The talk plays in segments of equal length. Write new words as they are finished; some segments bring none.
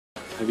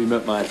Have you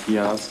met my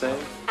fiance?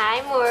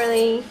 Hi,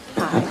 Morley.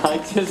 I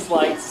just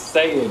like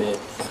saying it.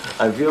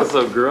 I feel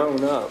so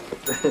grown up.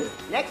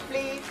 Next,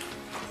 please.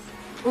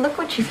 Look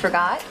what you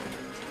forgot.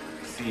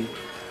 See,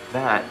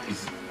 that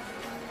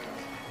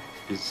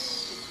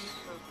is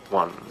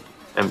one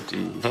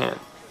empty hand.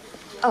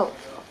 Oh,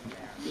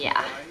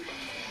 yeah.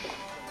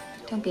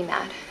 Don't be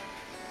mad.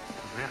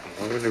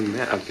 Why would I be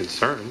mad? I'm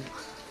concerned.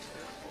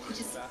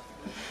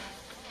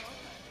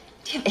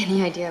 Do you have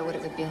any idea what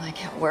it would be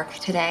like at work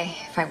today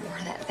if I wore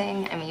that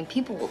thing? I mean,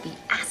 people will be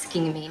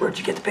asking me. Where'd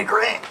you get the big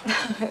ring?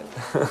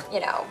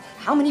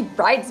 How many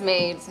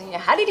bridesmaids?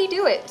 How did he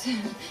do it?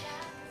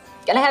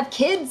 Gonna have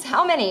kids?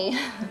 How many?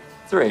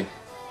 3.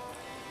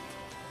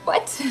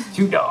 What?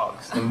 2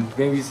 dogs and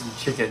maybe some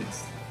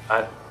chickens.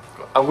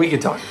 We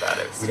could talk about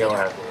it. We don't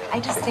have to. I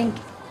just think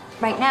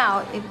right now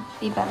it would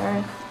be better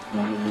if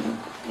maybe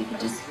we could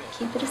just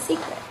keep it a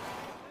secret.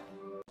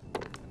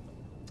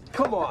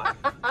 Come on.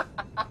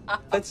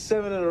 That's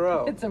 7 in a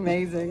row. It's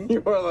amazing.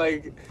 You are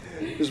like,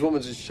 this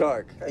woman's a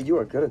shark. You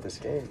are good at this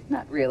game.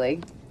 Not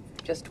really.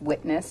 Just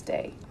witnessed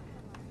a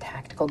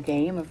tactical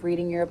game of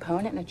reading your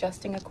opponent and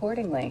adjusting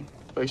accordingly.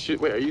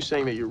 Wait, are you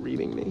saying that you're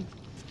reading me?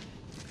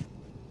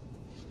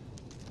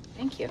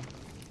 Thank you.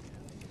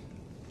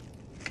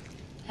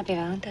 Happy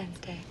Valentine's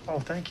Day. Oh,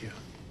 thank you.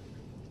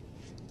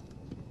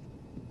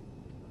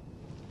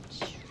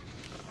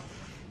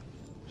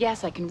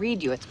 Yes, I can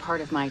read you. It's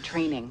part of my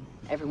training.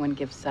 Everyone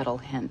gives subtle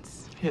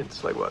hints.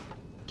 Hints, like what?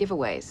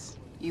 Giveaways.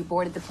 You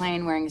boarded the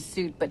plane wearing a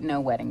suit but no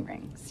wedding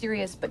ring.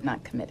 Serious but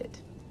not committed.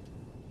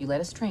 You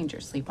let a stranger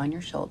sleep on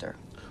your shoulder.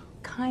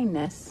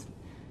 Kindness.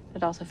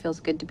 It also feels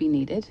good to be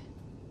needed.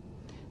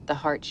 The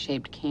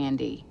heart-shaped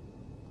candy.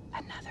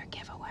 Another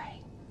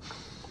giveaway.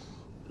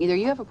 Either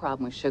you have a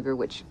problem with sugar,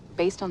 which,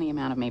 based on the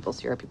amount of maple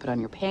syrup you put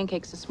on your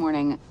pancakes this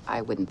morning,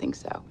 I wouldn't think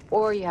so.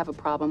 Or you have a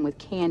problem with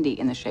candy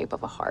in the shape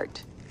of a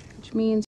heart, which means